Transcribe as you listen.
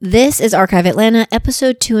This is Archive Atlanta,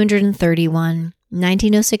 episode 231,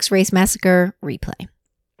 1906 Race Massacre replay.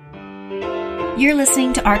 You're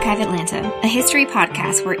listening to Archive Atlanta, a history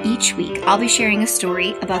podcast where each week I'll be sharing a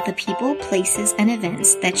story about the people, places, and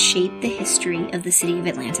events that shape the history of the city of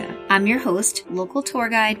Atlanta. I'm your host, local tour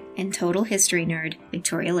guide, and total history nerd,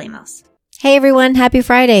 Victoria Lemos. Hey everyone, happy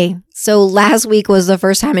Friday. So last week was the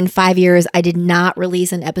first time in 5 years I did not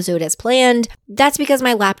release an episode as planned. That's because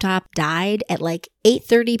my laptop died at like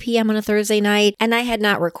 8:30 p.m. on a Thursday night, and I had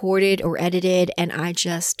not recorded or edited, and I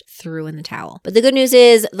just threw in the towel. But the good news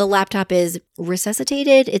is the laptop is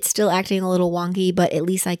resuscitated. It's still acting a little wonky, but at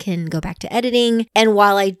least I can go back to editing. And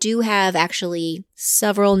while I do have actually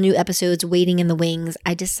several new episodes waiting in the wings,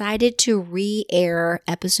 I decided to re-air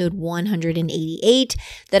episode 188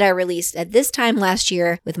 that I released at this time last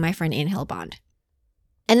year with my friend Angel Bond.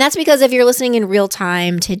 And that's because if you're listening in real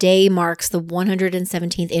time, today marks the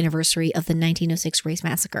 117th anniversary of the 1906 Race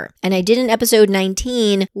Massacre. And I did an episode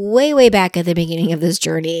 19 way back at the beginning of this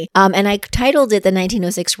journey. And I titled it the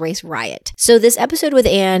 1906 Race Riot. So this episode with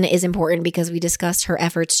Anne is important because we discussed her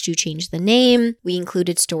efforts to change the name. We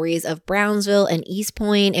included stories of Brownsville and East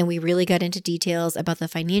Point, and we really got into details about the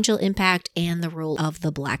financial impact and the role of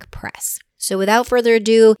the Black press. So without further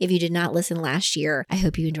ado, if you did not listen last year, I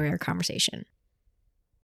hope you enjoy our conversation.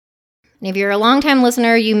 And if you're a longtime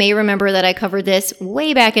listener, you may remember that I covered this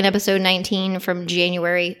way back in episode 19 from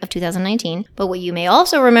January of 2019. But what you may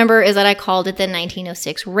also remember is that I called it the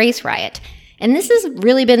 1906 Race Riot. And this has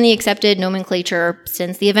really been the accepted nomenclature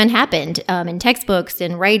since the event happened, in textbooks,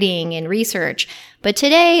 in writing, in research. But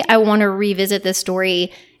today, I want to revisit this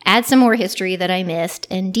story, add some more history that I missed,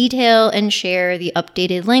 and detail and share the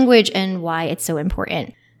updated language and why it's so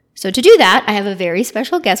important. So to do that, I have a very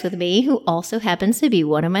special guest with me who also happens to be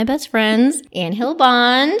one of my best friends, Angel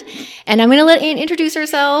Bond. And I'm going to let Anne introduce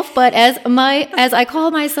herself, but as I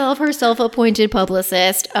call myself her self-appointed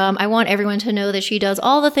publicist, I want everyone to know that she does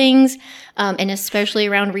all the things, and especially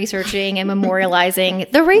around researching and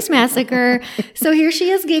memorializing the Race Massacre. So here she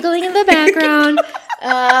is giggling in the background.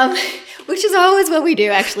 Which is always what we do,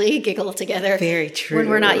 actually, giggle together. Very true. When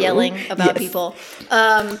we're not yelling about people.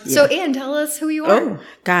 So, Anne, tell us who you are. Oh,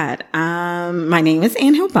 God. My name is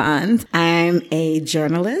Angel Bond. I'm a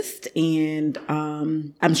journalist, and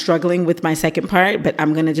I'm struggling with my second part, but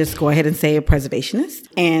I'm going to just go ahead and say a preservationist,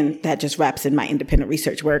 and that just wraps in my independent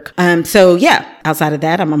research work. Outside of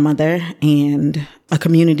that, I'm a mother and a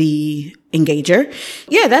community engager.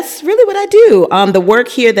 Yeah, that's really what I do. The work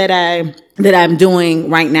here that I'm doing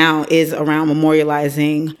right now is around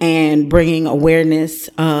memorializing and bringing awareness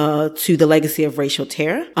to the legacy of racial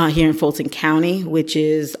terror here in Fulton County, which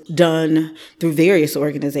is done through various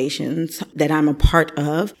organizations that I'm a part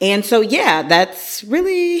of. And so, yeah, that's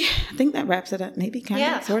really, I think that wraps it up, maybe kind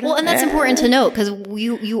of, sort of. Well, and that's important to note because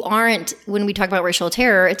you aren't, when we talk about racial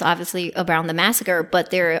terror, it's obviously around the massacre,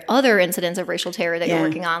 but there are other incidents of racial terror that you're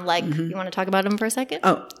working on. Like, you want to talk about them for a second?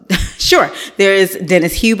 Oh, sure. There's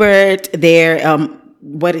Dennis Hubert.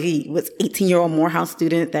 Was 18-year-old Morehouse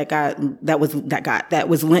student that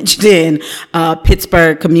was lynched in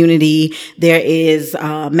Pittsburgh community. There is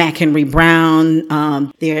Mac Henry Brown.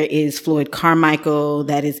 There is Floyd Carmichael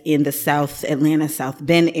that is in the South Atlanta, South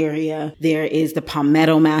Bend area. There is the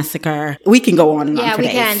Palmetto Massacre. We can go on and on for we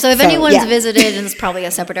days. can. So if anyone's visited, and it's probably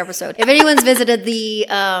a separate episode, if anyone's visited the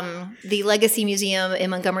Legacy Museum in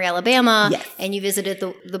Montgomery, Alabama, and you visited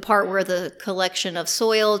the part where the collection of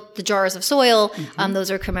soil, the jars of soil, those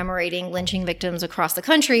are commemorating lynching victims across the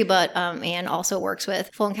country, but Anne also works with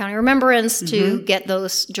Fulton County Remembrance to get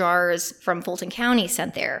those jars from Fulton County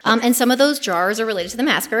sent there. And some of those jars are related to the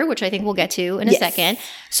massacre, which I think we'll get to in a second.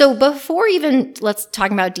 So before let's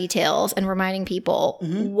talk about details and reminding people,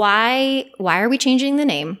 why are we changing the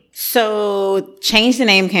name? So Change the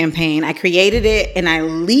Name campaign, I created it and I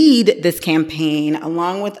lead this campaign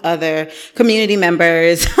along with other community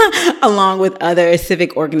members, along with other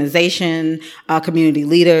civic organization, community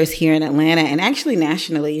leaders here in Atlanta and actually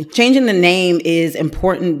nationally. Changing the name is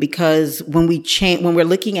important because when we're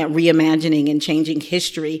looking at reimagining and changing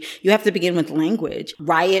history, you have to begin with language.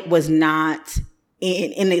 Riot was not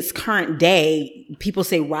in its current day, people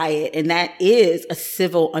say riot, and that is a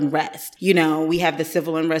civil unrest. You know, we have the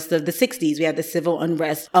civil unrest of the 60s. We have the civil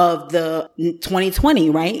unrest of the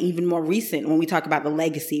 2020, right? Even more recent when we talk about the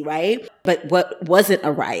legacy, right? But what wasn't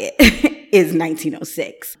a riot is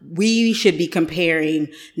 1906. We should be comparing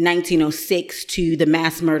 1906 to the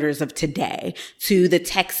mass murders of today, to the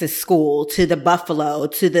Texas school, to the Buffalo,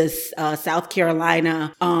 to the South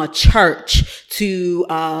Carolina church, to,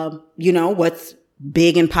 what's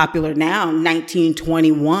big and popular now,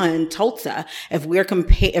 1921 Tulsa. If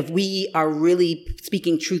we are really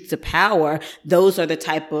speaking truth to power, those are the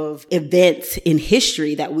type of events in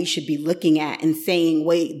history that we should be looking at and saying,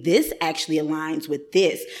 wait, this actually aligns with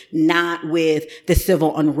this, not with the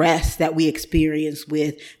civil unrest that we experienced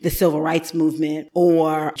with the civil rights movement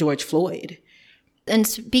or George Floyd. And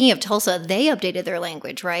speaking of Tulsa, they updated their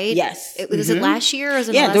language, right? Yes. Was it last year? Or was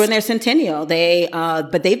it during their centennial.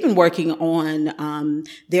 But they've been working on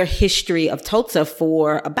their history of Tulsa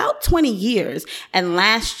for about 20 years. And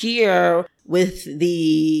last year, with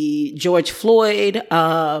the George Floyd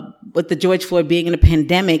being in a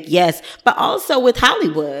pandemic, yes, but also with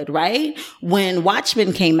Hollywood, right? When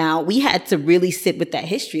Watchmen came out, we had to really sit with that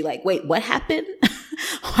history. Like, wait, what happened?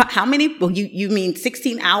 How many? Well, you mean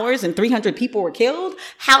 16 hours and 300 people were killed?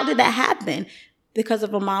 How did that happen? Because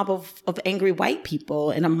of a mob of angry white people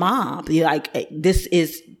and a mob. Like, this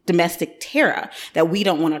is domestic terror that we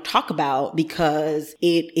don't want to talk about because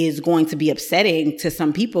it is going to be upsetting to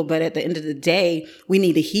some people. But at the end of the day, we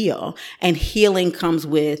need to heal. And healing comes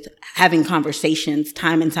with having conversations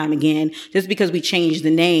time and time again. Just because we change the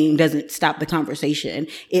name doesn't stop the conversation.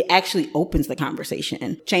 It actually opens the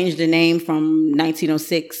conversation. Change the name from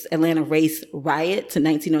 1906 Atlanta Race Riot to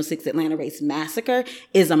 1906 Atlanta Race Massacre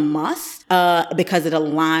is a must, because it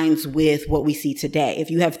aligns with what we see today. If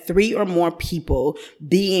you have 3 or more people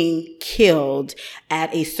being killed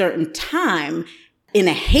at a certain time in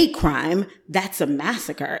a hate crime, that's a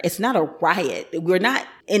massacre. It's not a riot. We're not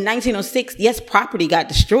in 1906. Yes, property got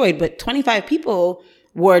destroyed, but 25 people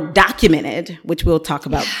were documented, which we'll talk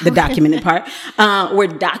about the documented part, were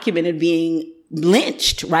documented being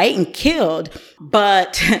lynched, right? And killed.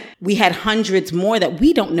 But we had hundreds more that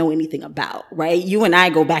we don't know anything about, right? You and I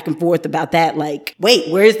go back and forth about that. Like, wait,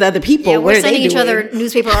 where's the other people? Yeah, we're sending each other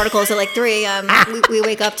newspaper articles at like 3 a.m. we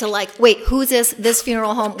wake up to like, wait, who's this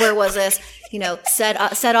funeral home? Where was this?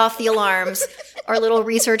 Set off the alarms. Our little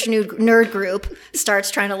research nerd group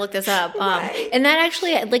starts trying to look this up. Right. And that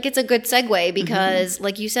actually, it's a good segue because,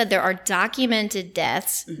 like you said, there are documented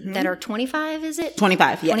deaths that are 25, is it?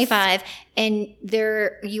 25, yes. 25. And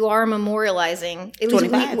you are memorializing.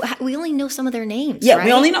 25. We only know some of their names, Yeah, right?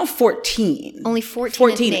 we only know 14. Only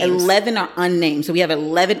 14 names. 11 are unnamed. So we have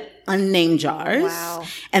 11 unnamed jars. Wow.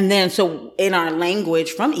 And then, so in our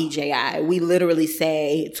language from EJI, we literally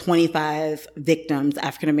say 25 victims,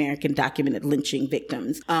 African-American documented lynching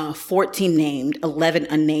victims, 14 named, 11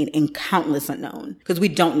 unnamed, and countless unknown. Because we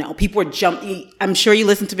don't know. People are I'm sure you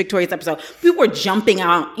listened to Victoria's episode. People were jumping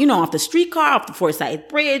out, off the streetcar, off the Forsyth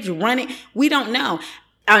Bridge, running. We don't know.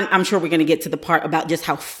 I'm sure we're going to get to the part about just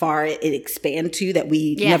how far it expanded to that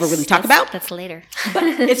we never really talk about. That's later. But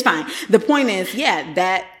it's fine. The point is,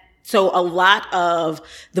 so a lot of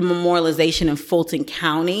the memorialization in Fulton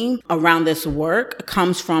County around this work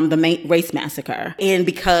comes from the race massacre. And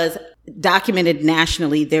because documented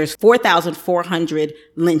nationally, there's 4,400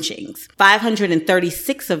 lynchings.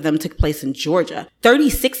 536 of them took place in Georgia.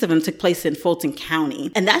 36 of them took place in Fulton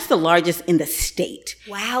County. And that's the largest in the state.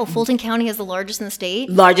 Wow. Fulton County is the largest in the state?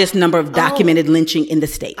 Largest number of documented lynching in the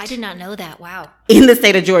state. I did not know that. Wow. In the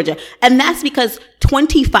state of Georgia. And that's because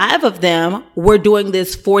 25 of them were doing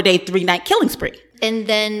this 4-day, 3-night killing spree. And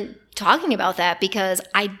then talking about that, because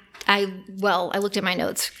I looked at my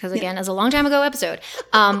notes because, again, it's a long time ago episode.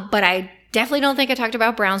 But I definitely don't think I talked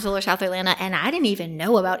about Brownsville or South Atlanta, and I didn't even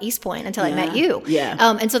know about East Point until I met you. Yeah.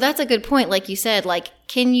 And so that's a good point. Like you said,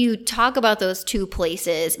 can you talk about those two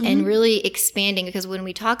places and really expanding? Because when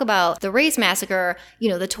we talk about the race massacre,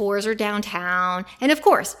 the tours are downtown. And of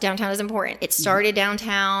course, downtown is important. It started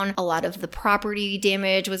downtown. A lot of the property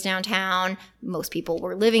damage was downtown. Most people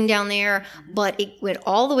were living down there, but it went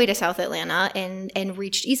all the way to South Atlanta and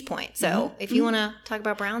reached East Point. So if you want to talk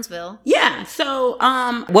about Brownsville. Yeah. So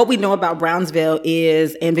what we know about Brownsville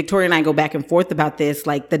is, and Victoria and I go back and forth about this,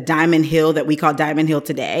 like the Diamond Hill that we call Diamond Hill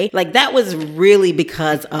today, like that was really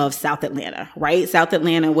because of South Atlanta, right? South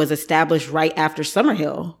Atlanta was established right after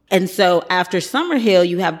Summerhill. And so after Summerhill,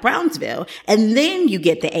 you have Brownsville, and then you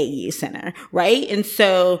get the AU Center, right? And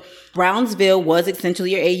so Brownsville was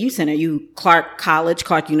essentially your AU Center.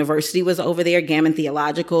 Clark University was over there. Gammon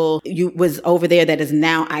Theological was over there. That is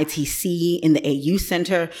now ITC in the AU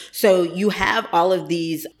Center. So you have all of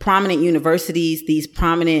these prominent universities, these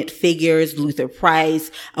prominent figures, Luther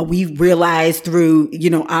Price. We realized through,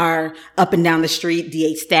 our up and down the street,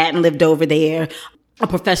 D.H. Stanton lived over there. a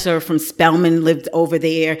professor from Spelman lived over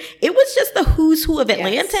there. It was just the who's who of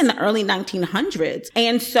Atlanta in the early 1900s.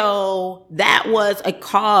 And so that was a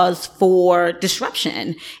cause for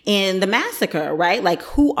disruption in the massacre, right? Like,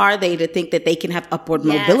 who are they to think that they can have upward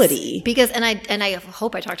mobility? Because, and I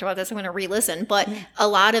hope I talked about this, I'm going to re-listen, but a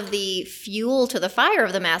lot of the fuel to the fire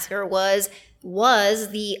of the massacre was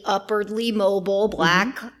the upwardly mobile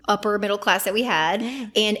Black upper middle class that we had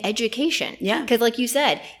and education. Yeah. Because like you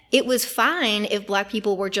said, it was fine if Black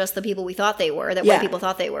people were just the people we thought they were, that white people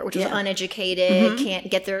thought they were, which was uneducated,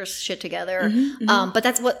 can't get their shit together. But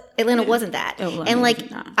that's what Atlanta wasn't that. And like,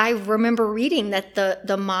 I remember reading that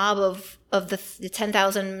the mob of the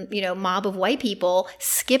 10,000, mob of white people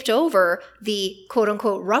skipped over the quote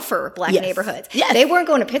unquote rougher Black neighborhoods. Yes. They weren't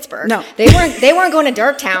going to Pittsburgh. No. They weren't going to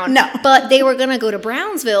Darktown. No. But they were going to go to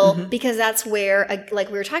Brownsville because that's where,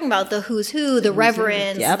 like we were talking about, the who's who, the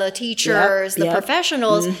reverends, the teachers, the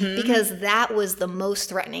professionals, because that was the most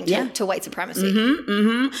threatening to white supremacy.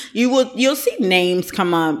 You'll see names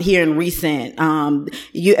come up here in recent.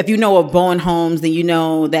 If you know of Bowen Homes, then you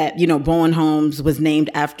know that Bowen Homes was named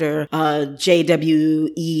after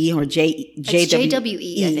JWE or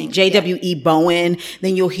JWE, I think. JWE Bowen.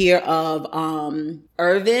 Then you'll hear of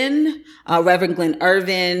Irvin, Reverend Glenn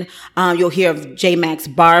Irvin. You'll hear of J. Max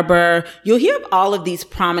Barber. You'll hear of all of these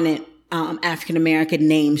prominent African-American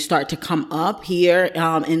names start to come up here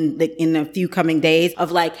in a few coming days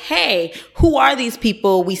of like, hey, who are these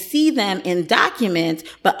people? We see them in documents,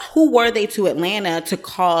 but who were they to Atlanta to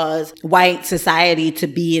cause white society to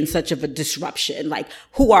be in such of a disruption? Like,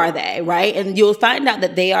 who are they, right? And you'll find out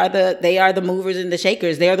that they are the movers and the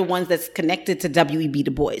shakers. They're the ones that's connected to W.E.B.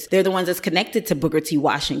 Du Bois. They're the ones that's connected to Booker T.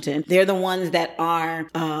 Washington. They're the ones that are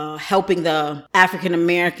helping the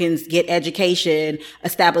African-Americans get education,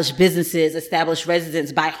 establish businesses, establish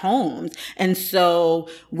residence, buy homes. And so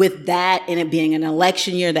with that, and it being an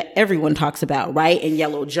election year that everyone talks about, right? And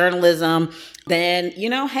yellow journalism, then,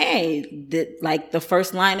 hey, the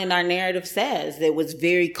first line in our narrative says it was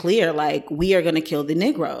very clear, like, we are going to kill the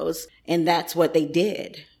Negroes. And that's what they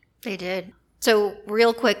did. They did. So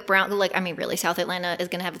real quick, really, South Atlanta is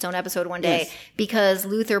going to have its own episode one day because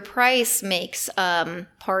Luther Price makes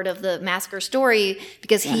part of the massacre story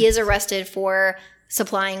because he is arrested for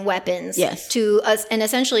supplying weapons to us. And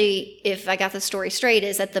essentially, if I got the story straight,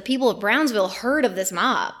 is that the people of Brownsville heard of this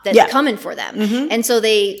mob that's coming for them. And so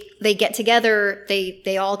they get together,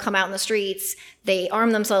 they all come out in the streets, they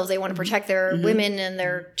arm themselves, they want to protect their women and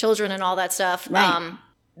their children and all that stuff. Right.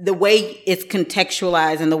 The way it's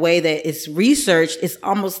contextualized and the way that it's researched, it's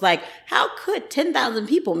almost like, how could 10,000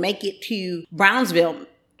 people make it to Brownsville?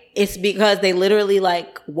 It's because they literally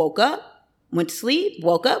woke up, went to sleep,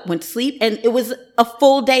 woke up, went to sleep, and it was a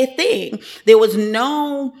full day thing. There was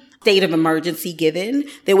no state of emergency given.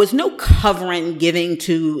 There was no covering giving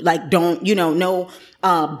to no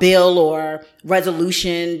bill or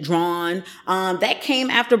resolution drawn. That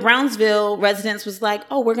came after Brownsville residents was like,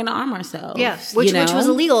 oh, we're going to arm ourselves. Yeah, which was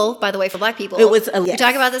illegal, by the way, for Black people. It was we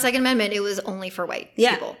talk about the Second Amendment. It was only for white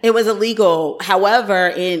people. It was illegal. However,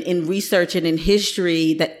 in research and in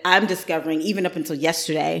history that I'm discovering, even up until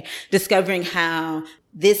yesterday, discovering how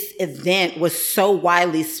this event was so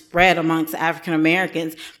widely spread amongst African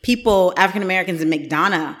Americans in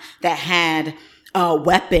McDonough that had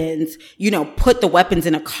weapons, put the weapons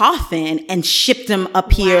in a coffin and shipped them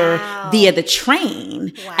up here via the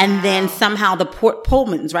train. And then somehow the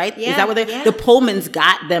Pullmans, right? Is that what the Pullmans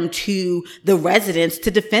got them to the residents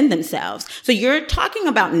to defend themselves. So you're talking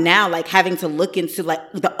about now, having to look into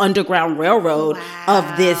the Underground Railroad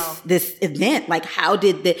of this event. How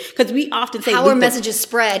did because we often say how are messages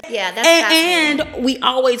spread? Yeah. That's and we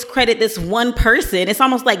always credit this one person. It's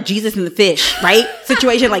almost like Jesus and the fish, right?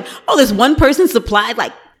 Situation this one person supplied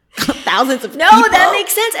thousands of people. No, that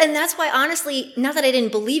makes sense. And that's why, honestly, not that I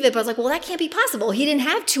didn't believe it, but I was like, well, that can't be possible. He didn't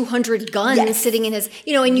have 200 guns sitting in his,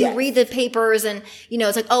 and you read the papers and,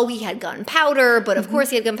 it's like, oh, he had gunpowder, but of course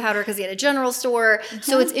he had gunpowder because he had a general store.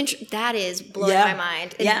 So that is blowing my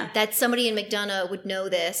mind. And that somebody in McDonough would know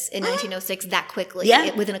this in 1906 that quickly,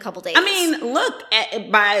 within a couple days. I mean, look,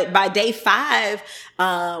 by day 5,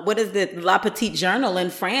 what is the La Petite Journal in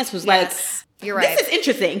France was You're right. This is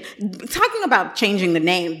interesting. Talking about changing the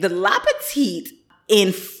name, the La Petite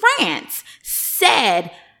in France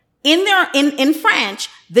said in French,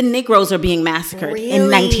 the Negroes are being massacred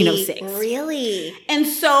in 1906. Really? And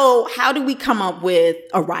so how do we come up with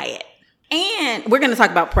a riot? And we're going to talk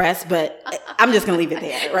about press, but I'm just going to leave it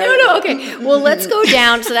there, right? No, okay. Well, let's go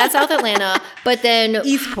down. So that's South Atlanta, but then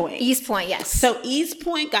East Point. East Point, yes. So East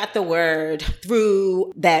Point got the word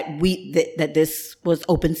through that that this was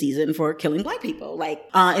open season for killing Black people, like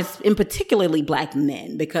it's in particularly Black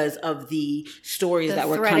men, because of the stories that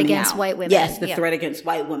were coming out. The threat against white women. Yes, the threat against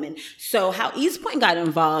white women. So how East Point got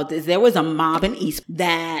involved is there was a mob in East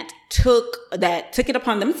that took it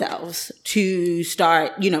upon themselves to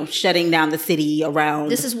start, shutting down the city around.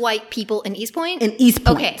 This is white people in East Point? In East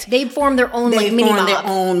Point. Okay. They formed their own mini mob. Their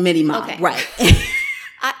own mini mob. Okay. Right.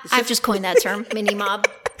 I've just coined that term, mini mob.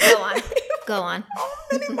 Go on.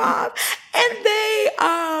 Mini mob.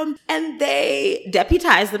 And they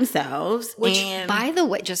deputized themselves. Which, by the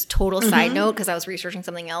way, just total side note, because I was researching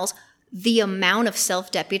something else, the amount of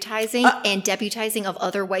self-deputizing and deputizing of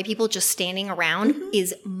other white people just standing around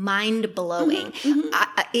is mind-blowing.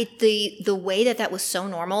 The way that was so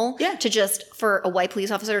normal to just, for a white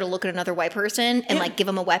police officer to look at another white person and give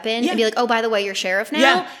them a weapon and be like, oh, by the way, you're sheriff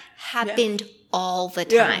now, happened all the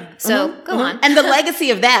time. So go on. And the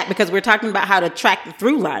legacy of that, because we're talking about how to track the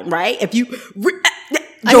through line, right? If you...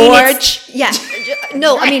 George.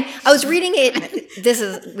 I was reading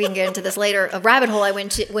it. We can get into this later. A rabbit hole I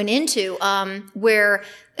went into where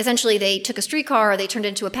essentially they took a streetcar, they turned it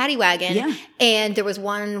into a paddy wagon, and there was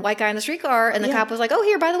one white guy in the streetcar, and the cop was like, "Oh,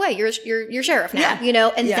 here, by the way, you're sheriff now,"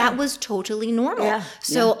 and that was totally normal. Yeah.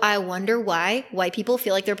 So I wonder why white people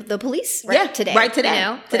feel like they're the police today. Right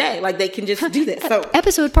today. Today, like they can just do this. So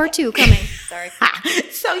episode part 2 coming. Sorry.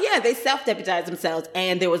 So they self-deputized themselves,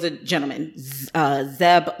 and there was a gentleman,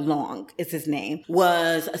 Zeb Long is his name,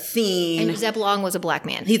 was seen. And Zeb Long was a Black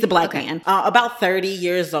man. He's a Black man, about 30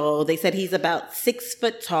 years old. They said he's about 6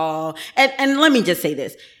 foot tall. And let me just say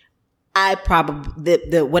this. I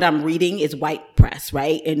probably, what I'm reading is white press,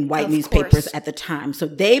 right? And white newspapers at the time. So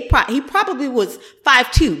he probably was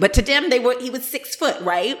 5'2", but to them, he was 6 foot,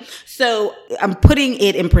 right? So I'm putting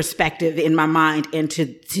it in perspective in my mind, and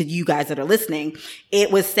to you guys that are listening,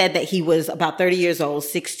 it was said that he was about 30 years old,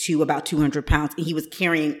 6'2", about 200 pounds, and he was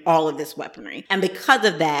carrying all of this weaponry. And because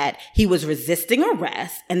of that, he was resisting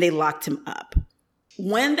arrest, and they locked him up.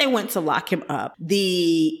 When they went to lock him up, the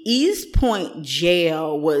East Point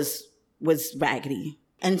jail was raggedy.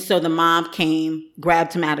 And so the mob came,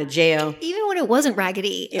 grabbed him out of jail. Even when it wasn't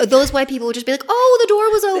raggedy, those white people would just be like, oh, the door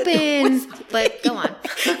was open. But go on.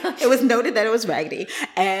 It was noted that it was raggedy.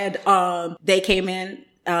 And they came in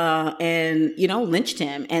and lynched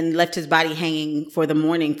him and left his body hanging for the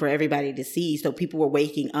morning for everybody to see. So people were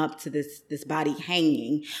waking up to this body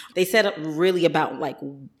hanging. They set up really about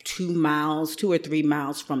 2 or 3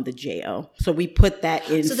 miles from the jail. So we put that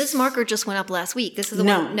in. So this marker just went up last week. This is the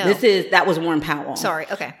one. No, that was Warren Powell. Sorry.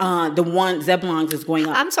 Okay. The one Zeb Long's is going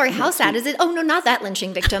up. I'm sorry. How sad is it? Oh no, not that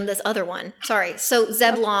lynching victim. This other one. Sorry. So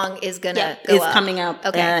Zeb Long is gonna go up. It's coming up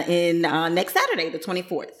in next Saturday, the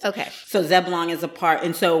 24th. Okay. So Zeb Long is a part.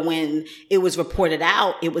 And so when it was reported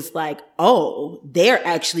out, it was like, oh, they're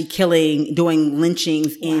actually doing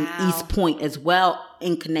lynchings in East Point as well,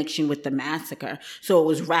 in connection with the massacre. So it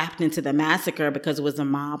was wrapped into the massacre because it was a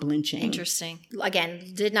mob lynching. Interesting. Again,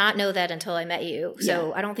 did not know that until I met you.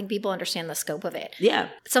 So I don't think people understand the scope of it. Yeah.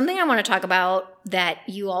 Something I want to talk about that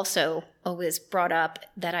you also always brought up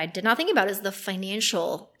that I did not think about is the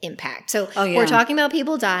financial impact. So we're talking about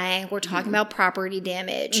people dying. We're talking about property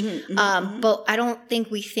damage. But I don't think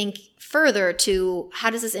we think further to how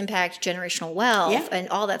does this impact generational wealth and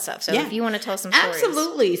all that stuff. So if you want to tell some stories.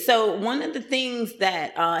 Absolutely. So one of the things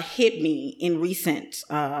that hit me in recent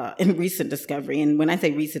discovery, and when I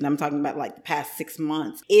say recent, I'm talking about the past 6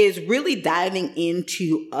 months, is really diving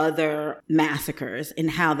into other massacres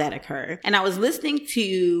and how that occurred. And I was listening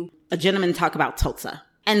to a gentleman talk about Tulsa.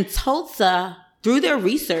 And Tulsa, through their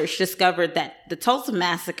research, discovered that the Tulsa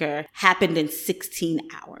massacre happened in 16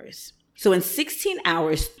 hours. So in 16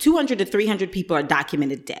 hours, 200 to 300 people are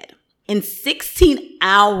documented dead. In 16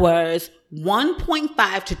 hours,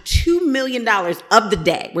 $1.5 to $2 million of the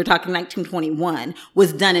day, we're talking 1921,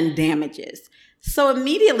 was done in damages. So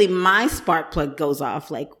immediately my spark plug goes off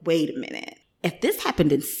wait a minute. If this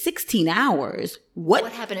happened in 16 hours, what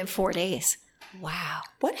happened in 4 days? Wow.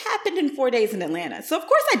 What happened in 4 days in Atlanta? So, of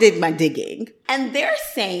course, I did my digging. And they're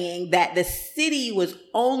saying that the city was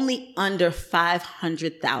only under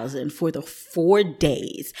 $500,000 for the 4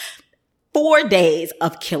 days. 4 days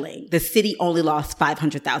of killing. The city only lost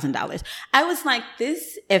 $500,000. I was like,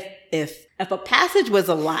 if a passage was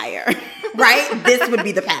a liar, right? This would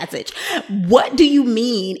be the passage. What do you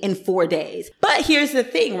mean in 4 days? But here's the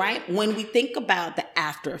thing, right? When we think about the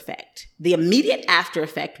after effect, the immediate after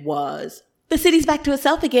effect was the city's back to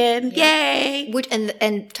itself again. Yay. Which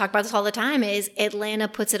and talk about this all the time is Atlanta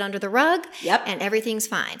puts it under the rug. Yep. And everything's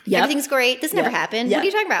fine. Yep. Everything's great. This never happened. Yep. What are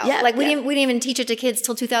you talking about? Yep. Like we didn't even teach it to kids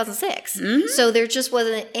till 2006. So there just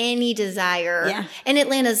wasn't any desire. Yeah. And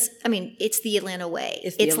Atlanta's, I mean, it's the Atlanta way.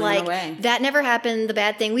 It's the Atlanta way. That never happened. The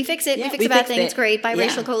bad thing, we fix it. Yeah, we fix the bad thing. It's great.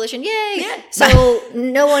 Biracial coalition. Yay. Yeah. So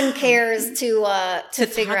no one cares to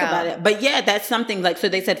figure talk out about it. But yeah, that's something like, so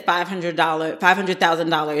they said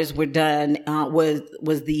 $500,000 were done,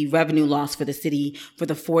 was the revenue loss for the city for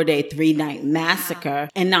the 4-day, 3-night massacre. Wow.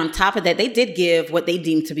 And on top of that, they did give what they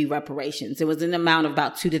deemed to be reparations. It was an amount of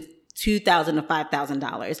about $2,000 to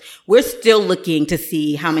 $5,000. We're still looking to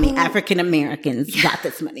see how many African Americans got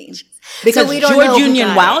this money. Because so George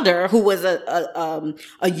Union Wilder, who was a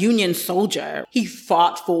Union soldier, he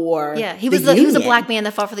fought for he was a black man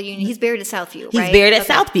that fought for the Union. He's buried at Southview, right? He's buried at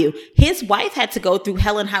Southview. His wife had to go through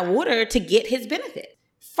hell and high water to get his benefit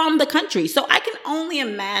from the country. So I can only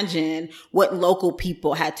imagine what local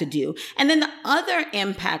people had to do. And then the other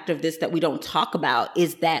impact of this that we don't talk about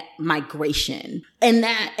is that migration.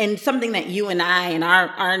 And something that you and I and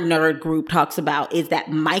our nerd group talks about is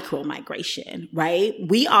that micro migration, right?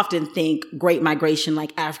 We often think great migration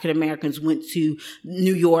like African Americans went to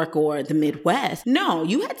New York or the Midwest. No,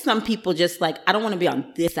 you had some people just like, I don't want to be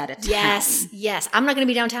on this side of town. Yes. I'm not going to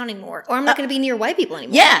be downtown anymore, or I'm not going to be near white people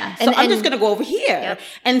anymore. Yeah. So I'm just going to go over here. Yep.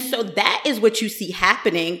 And so that is what you see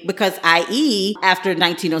happening because i.e. after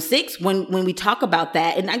 1906, when we talk about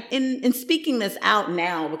that, and in speaking this out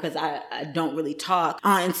now, because I don't really talk,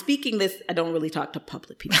 and speaking this, I don't really talk to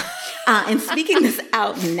public people. And speaking this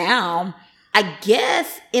out now, I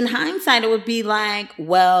guess in hindsight, it would be like,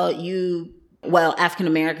 African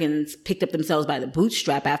Americans picked up themselves by the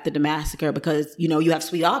bootstrap after the massacre because, you have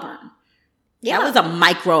Sweet Auburn. Yeah. That was a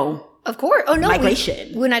micro Of course. Oh, no.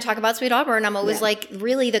 Migration. When I talk about Sweet Auburn, I'm always like,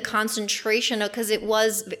 really the concentration because it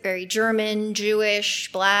was very German,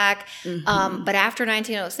 Jewish, black. But after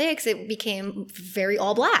 1906, it became very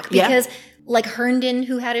all black because like Herndon,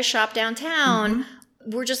 who had his shop downtown,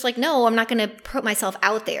 we're just like, no, I'm not going to put myself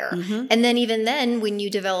out there. And then even then, when you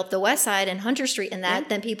develop the West Side and Hunter Street and that,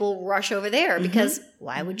 then people rush over there because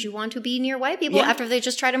why would you want to be near white people after they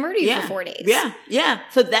just try to murder you for 4 days? Yeah.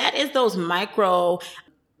 So that is those micro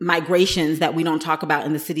migrations that we don't talk about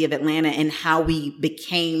in the city of Atlanta and how we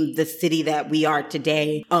became the city that we are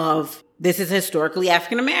today of this is historically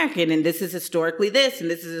African American and this is historically this and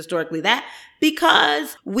this is historically that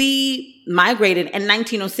because we migrated and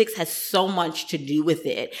 1906 has so much to do with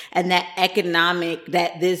it. And that economic,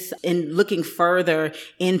 in looking further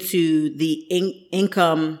into the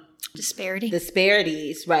income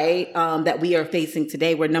disparities, right? That we are facing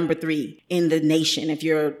today. We're number 3 in the nation. If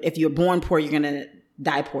you're born poor, you're going to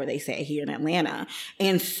die poor, they say here in Atlanta.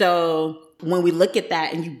 And so when we look at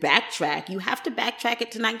that and you backtrack, you have to backtrack it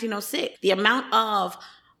to 1906. The amount of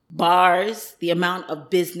bars, the amount of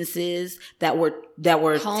businesses that were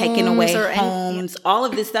taken away, homes, all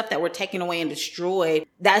of this stuff that were taken away and destroyed,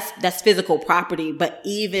 that's physical property. But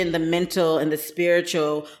even the mental and the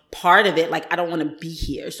spiritual part of it, like I don't want to be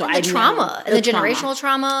here. So and the trauma and the generational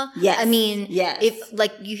trauma. Yes. I mean, if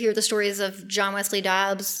like you hear the stories of John Wesley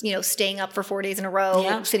Dobbs, staying up for 4 days in a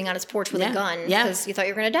row, sitting on his porch with a gun because you thought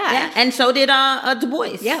you were going to die. Yeah. And so did Du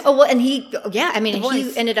Bois. Yeah. Oh, well, and he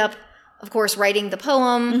ended up, of course, writing the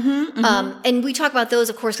poem. And we talk about those,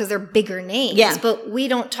 of course, because they're bigger names. But we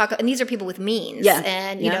don't talk, and these are people with means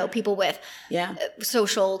and, people with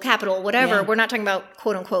social capital, whatever. We're not talking about,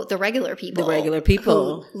 quote unquote, the regular people.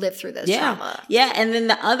 Who live through this trauma. Yeah. And then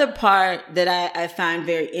the other part that I find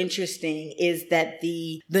very interesting is that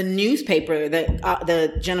the newspaper,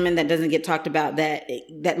 the gentleman that doesn't get talked about,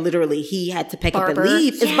 that literally he had to pick up and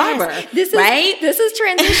leave, is Barber. This is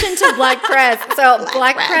transition to Black Press. So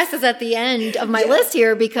Black Press is at the end of my list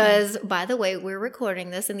here because, by the way, we're recording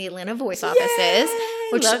this in the Atlanta Voice offices,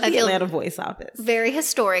 which I feel Atlanta Voice office. Very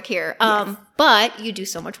historic here. But you do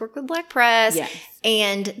so much work with Black Press. Yes.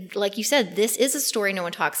 And like you said, this is a story no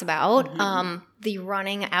one talks about. The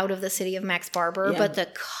running out of the city of Max Barber, but the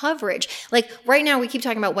coverage, like right now we keep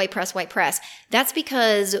talking about white press. That's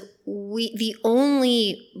because the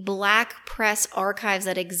only Black press archives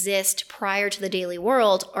that exist prior to the Daily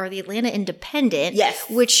World are the Atlanta Independent,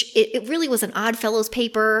 which it really was an Odd Fellows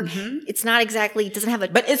paper. It's not exactly, doesn't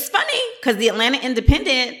have but it's funny because the Atlanta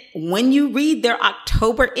Independent, when you read their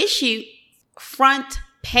October issue, front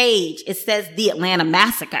page, it says the Atlanta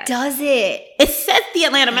Massacre. Does it? It says the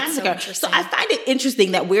Atlanta Massacre. So I find it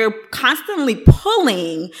interesting that we're constantly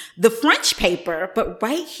pulling the French paper, but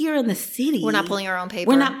right here in the city, we're not pulling our own paper.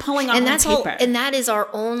 We're not pulling our own paper. And that is our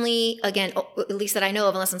only, again, at least that I know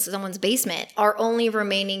of, unless it's someone's basement, our only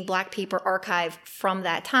remaining Black paper archive from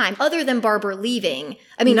that time, other than Barber leaving.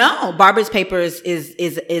 I mean, no, Barber's paper is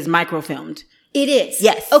microfilmed. It is.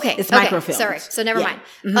 Yes. Okay. It's microfilmed. Sorry. So never mind.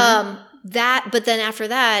 Mm-hmm. But then after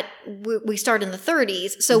that, we start in the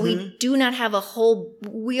 30s. So we do not have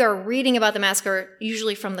we are reading about the massacre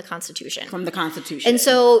usually from the Constitution. And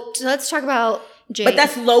so let's talk about Jay. But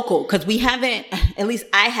that's local, because we haven't, at least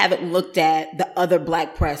I haven't looked at the other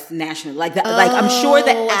Black press nationally. Like I'm sure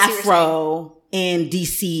that Afro in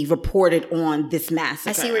DC reported on this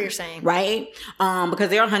massacre. I see what you're saying. Right? Because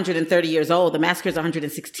they're 130 years old. The massacre is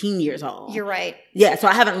 116 years old. You're right. Yeah, so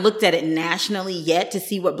I haven't looked at it nationally yet to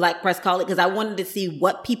see what Black press call it, because I wanted to see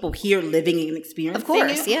what people here living and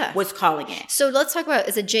experiencing was calling it. So let's talk about,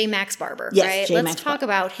 is it J. Max Barber, yes, right? J. Let's Max talk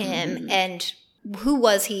about him and who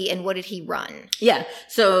was he and what did he run? Yeah.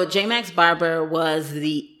 So J. Max Barber was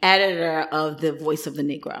the editor of The Voice of the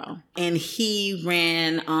Negro. And he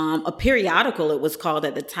ran a periodical, it was called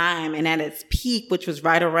at the time. And at its peak, which was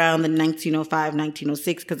right around the 1905,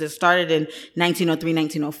 1906, because it started in 1903,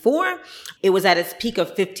 1904, it was at its peak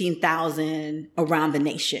of 15,000 around the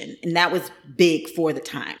nation. And that was big for the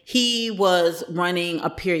time. He was running a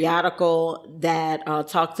periodical that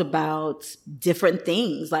talked about different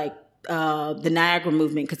things, like the Niagara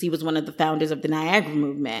movement, because he was one of the founders of the Niagara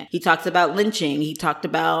movement. He talks about lynching. He talked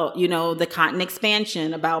about, the cotton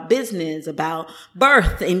expansion, about business, about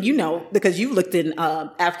birth. And, because you looked in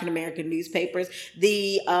African-American newspapers,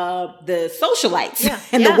 the socialites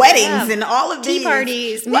and the weddings and all of these. Tea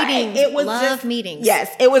parties, meetings, it was meetings. Yes,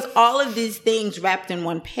 it was all of these things wrapped in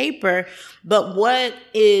one paper. But what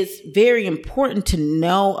is very important to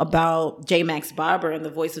know about J. Max Barber and The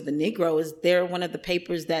Voice of the Negro is they're one of the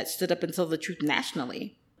papers that stood up and told the truth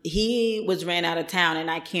nationally. He was ran out of town, and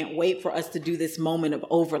I can't wait for us to do this moment of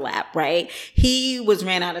overlap, right? He was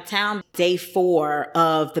ran out of town day 4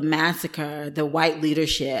 of the massacre. The white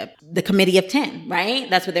leadership, the Committee of 10, right?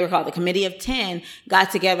 That's what they were called. The Committee of 10 got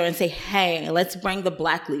together and say, hey, let's bring the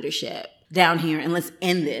Black leadership down here and let's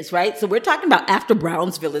end this, right? So we're talking about after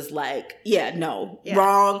Brownsville is like,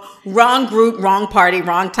 wrong group, wrong party,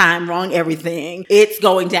 wrong time, wrong everything. It's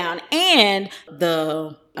going down. And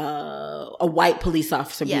a white police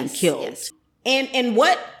officer being killed. Yes. And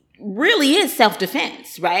what really is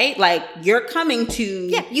self-defense, right? Like, you're coming to...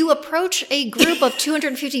 Yeah, you approach a group of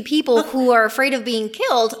 250 people who are afraid of being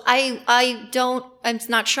killed. It's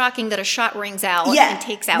not shocking that a shot rings out and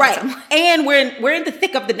takes out someone. And we're in the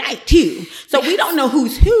thick of the night too. So we don't know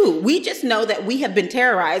who's who. We just know that we have been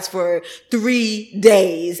terrorized for 3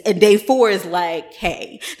 days, and day 4 is like,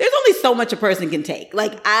 hey, there's only so much a person can take.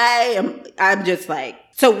 Like, I'm just like,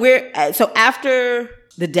 so after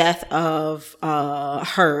the death of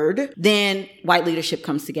Heard, then white leadership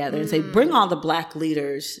comes together and say, bring all the Black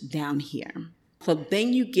leaders down here. So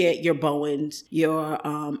then you get your Bowens, your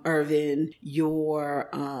Irvin, your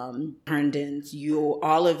Herndons,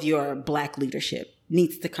 all of your Black leadership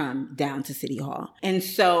needs to come down to City Hall. And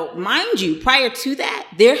so, mind you, prior to that,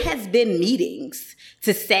 there has been meetings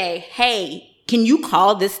to say, hey, can you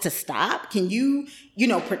call this to stop? Can you,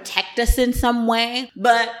 protect us in some way?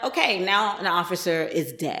 But okay, now an officer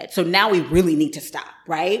is dead. So now we really need to stop,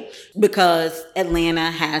 right? Because Atlanta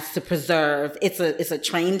has to preserve, it's a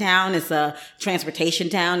train town, it's a transportation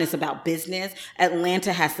town, it's about business.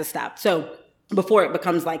 Atlanta has to stop. So before it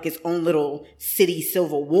becomes like its own little city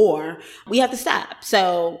civil war, we have to stop.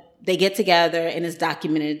 So they get together, and it's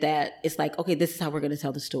documented that it's like, okay, this is how we're going to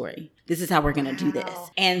tell the story. This is how we're going to do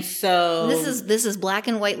this. And so this is Black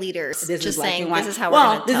and white leaders. This is saying this is how we're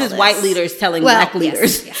going to tell this. This is white leaders telling Black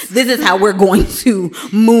leaders. Yes. This is how we're going to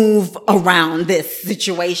move around this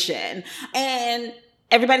situation. And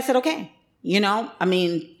everybody said, okay.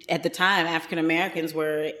 At the time, African Americans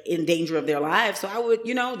were in danger of their lives. So I would,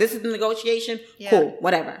 this is the negotiation. Yeah. Cool,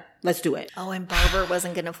 whatever. Let's do it. Oh, and Barber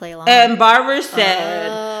wasn't going to play along. And Barber said,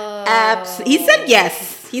 he said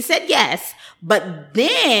yes. He said yes. But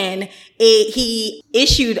then he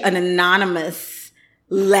issued an anonymous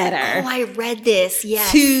letter. Oh, I read this.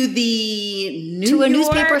 Yes. To the to a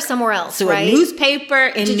newspaper somewhere else, to right? a newspaper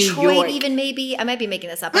in New York. Detroit, even maybe. I might be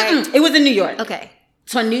making this up. Right? It was in New York. Okay.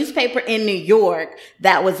 So a newspaper in New York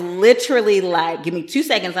that was literally like, give me 2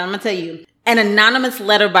 seconds, and I'm going to tell you. An anonymous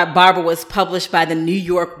letter by Barber was published by the New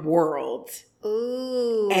York World.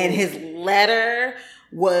 Ooh. And his letter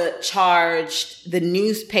charged the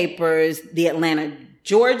newspapers, the Atlanta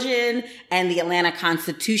Georgian, and the Atlanta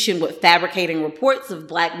Constitution with fabricating reports of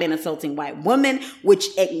black men assaulting white women, which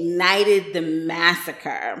ignited the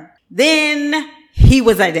massacre. Then he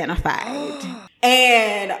was identified.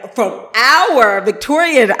 And from our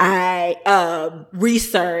Victoria and I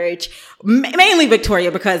research, mainly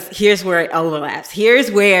Victoria, because here's where it overlaps. Here's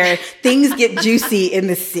where things get juicy in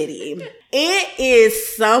the city. It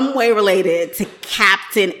is some way related to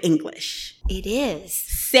Captain English. It is.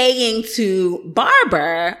 Saying to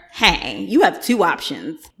Barber, hey, you have two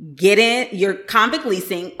options. Get in your convict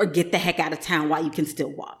leasing or get the heck out of town while you can still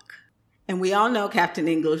walk. And we all know Captain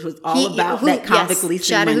English was all about that convict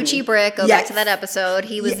leasing Chattahoochee Brick, go back to that episode.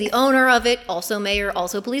 He was the owner of it, also mayor,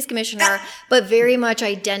 also police commissioner, but very much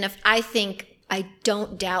I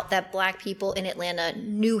don't doubt that black people in Atlanta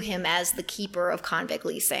knew him as the keeper of convict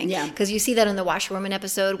leasing. Yeah. Because you see that in the Washerwoman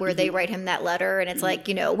episode where they write him that letter and it's like,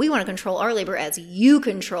 we want to control our labor as you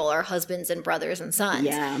control our husbands and brothers and sons.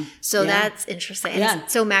 Yeah. So that's interesting. Yeah.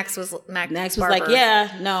 So Max was like,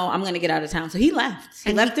 no, I'm going to get out of town. So he left.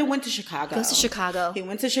 He left and went to Chicago. Goes to Chicago. He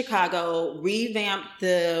went to Chicago, revamped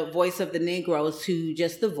the voice of the Negroes to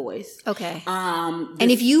just the voice. Okay. And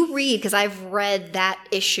if you read, because I've read that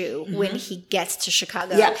issue when he gets to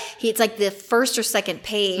Chicago. Yeah. It's like the first or second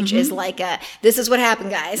page is like, this is what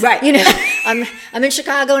happened, guys. Right. I'm in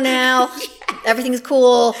Chicago now. Everything's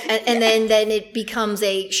cool. And then it becomes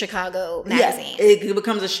a Chicago magazine. Yeah, it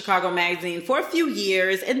becomes a Chicago magazine for a few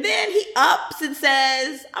years. And then he ups and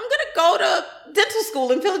says, I'm going to go to dental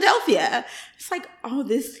school in Philadelphia. It's like,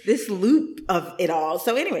 this loop of it all.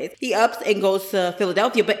 So anyways, he ups and goes to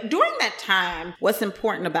Philadelphia. But during that time, what's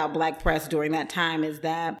important about Black press during that time is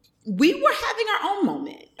that we were having our own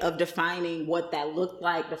moment of defining what that looked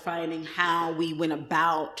like, defining how we went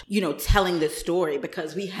about, telling this story,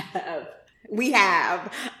 because we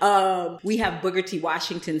have Booker T.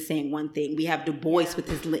 Washington saying one thing. We have Du Bois with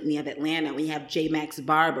his Litany of Atlanta. We have J. Max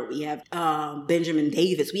Barber. We have Benjamin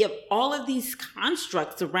Davis. We have all of these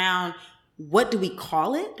constructs around what do we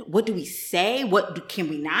call it? What do we say? Can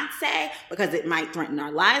we not say? Because it might threaten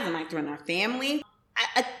our lives. It might threaten our family.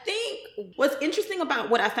 I think what's interesting about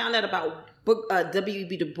what I found out about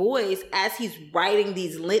W.E.B. Du Bois, as he's writing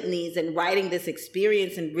these litanies and writing this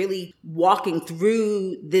experience and really walking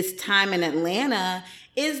through this time in Atlanta,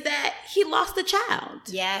 is that he lost a child.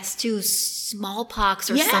 Yes, to smallpox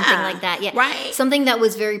or something like that. Yeah, right. Something that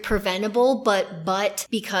was very preventable, but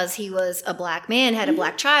because he was a black man, had a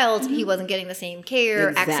black child, he wasn't getting the same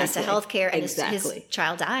care, access to health care, and his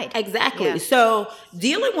child died. Exactly. Yeah. So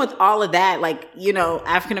dealing with all of that,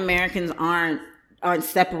 African Americans aren't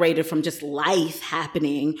separated from just life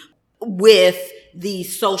happening with the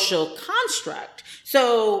social construct.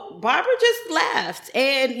 So Barbara just left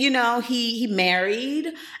and, he married.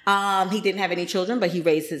 He didn't have any children, but he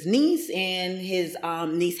raised his niece, and his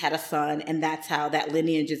niece had a son, and that's how that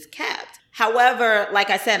lineage is kept. However, like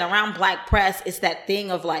I said, around Black press, it's that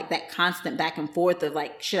thing of that constant back and forth of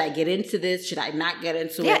should I get into this? Should I not get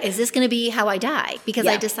into it? Yeah, is this going to be how I die? Because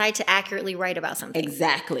I decide to accurately write about something.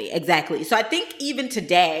 Exactly. So I think even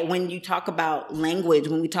today, when you talk about language,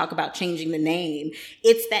 when we talk about changing the name,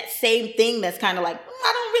 it's that same thing that's kind of I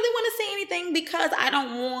don't really want to say anything because I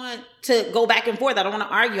don't want to go back and forth. I don't want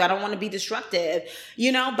to argue. I don't want to be disruptive,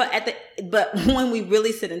 but when we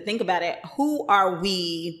really sit and think about it, who are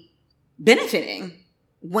we benefiting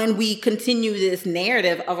when we continue this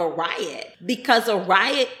narrative of a riot? Because a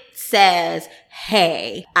riot says,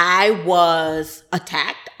 hey, I was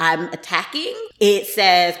attacked. I'm attacking. It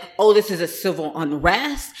says, this is a civil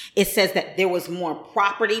unrest. It says that there was more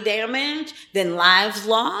property damage than lives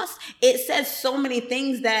lost. It says so many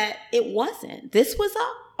things that it wasn't. This was an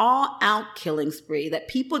all-out killing spree that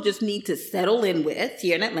people just need to settle in with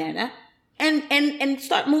here in Atlanta. And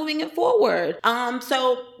start moving it forward.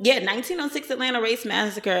 1906 Atlanta Race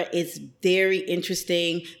Massacre is very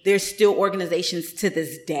interesting. There's still organizations to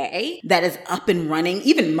this day that is up and running,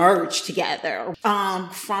 even merged together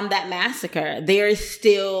from that massacre. There is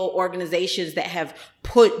still organizations that have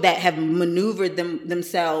maneuvered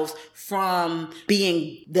themselves from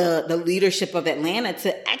being the leadership of Atlanta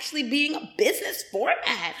to actually being a business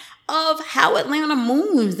format of how Atlanta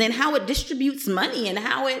moves and how it distributes money and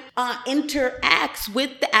how it interacts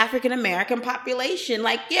with the African American population.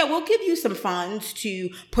 We'll give you some funds to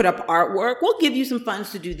put up artwork. We'll give you some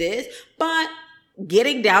funds to do this. But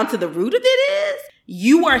getting down to the root of it is,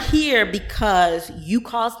 you are here because you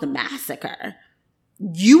caused the massacre.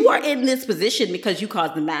 You are in this position because you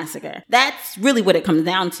caused the massacre. That's really what it comes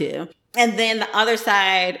down to. And then the other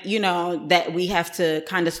side, that we have to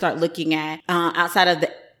kind of start looking at outside of the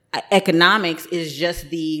economics is just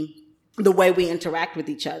the way we interact with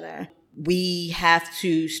each other. we have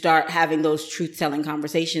to start having those truth-telling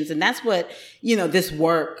conversations. And that's what, this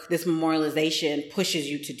work, this memorialization pushes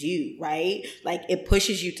you to do, right? Like it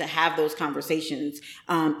pushes you to have those conversations.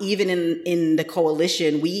 Even in the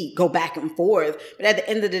coalition, we go back and forth. But at the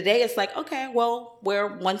end of the day, it's like, okay, well,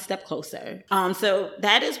 we're one step closer. So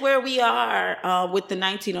that is where we are with the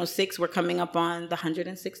 1906. We're coming up on the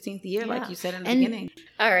 116th year, like you said in the beginning.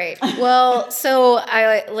 All right. Well, so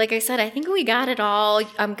like I said, I think we got it all.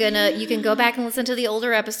 You can go back and listen to the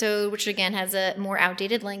older episode, which again has a more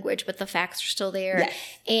outdated language, but the facts are still there. Yes.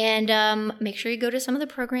 And make sure you go to some of the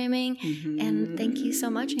programming. Mm-hmm. And thank you so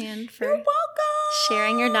much, Anne, for You're welcome.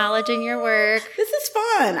 Sharing your knowledge and your work. This is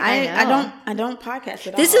fun. I don't podcast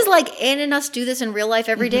at all. This is like Anne and us do this in real life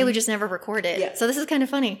every day. We just never record it. Yeah. So this is kind of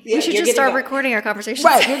funny. Yeah, we should just start recording our conversations.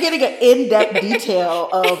 Right. You're getting an in-depth detail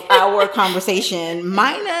of our conversation,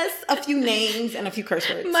 minus a few names and a few curse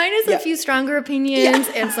words. Minus a few stronger opinions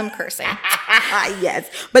and some cursing. Yes.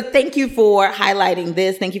 But thank you for highlighting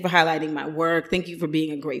this. Thank you for highlighting my work. Thank you for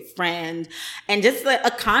being a great friend and just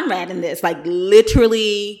a comrade in this, like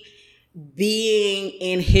literally being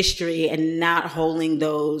in history and not holding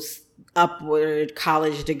those upward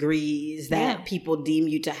college degrees that people deem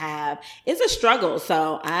you to have is a struggle.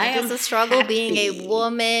 So it's a struggle being a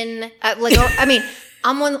woman.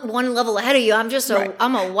 I'm one level ahead of you.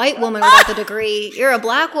 I'm a white woman without the degree. You're a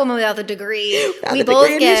black woman without the degree. We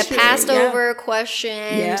both get passed over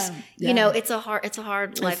questions. Yeah. It's a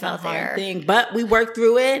hard life out there. Thing. But we work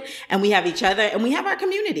through it and we have each other and we have our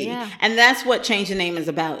community. Yeah. And that's what Change the Name is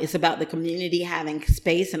about. It's about the community having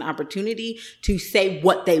space and opportunity to say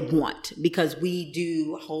what they want, because we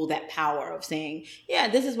do hold that power of saying, yeah,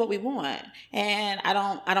 this is what we want. And I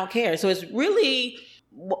don't care. So it's really,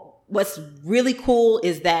 what's really cool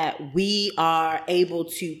is that we are able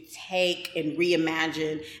to take and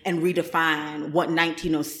reimagine and redefine what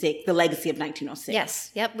 1906, the legacy of 1906.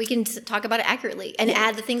 Yes. Yep. We can talk about it accurately and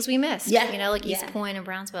add the things we missed. Yeah. Like East Point and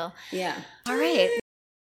Brownsville. Yeah. All right.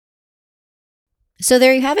 So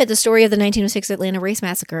there you have it, the story of the 1906 Atlanta Race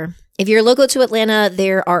Massacre. If you're local to Atlanta,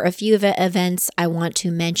 there are a few events I want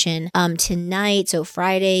to mention. Tonight, so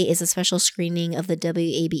Friday, is a special screening of the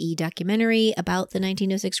WABE documentary about the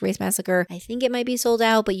 1906 Race Massacre. I think it might be sold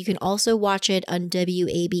out, but you can also watch it on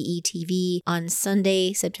WABE TV on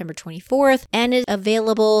Sunday, September 24th, and is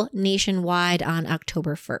available nationwide on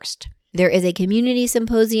October 1st. There is a community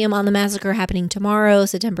symposium on the massacre happening tomorrow,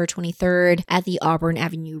 September 23rd, at the Auburn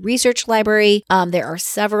Avenue Research Library. There are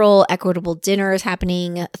several equitable dinners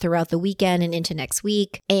happening throughout the weekend and into next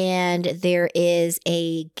week. And there is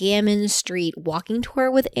a Gammon Street walking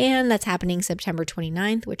tour with Anne that's happening September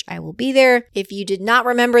 29th, which I will be there. If you did not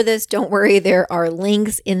remember this, don't worry. There are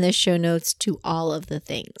links in the show notes to all of the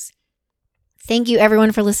things. Thank you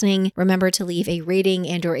everyone for listening. Remember to leave a rating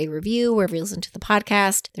and or a review wherever you listen to the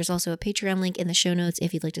podcast. There's also a Patreon link in the show notes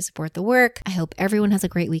if you'd like to support the work. I hope everyone has a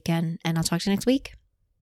great weekend, and I'll talk to you next week.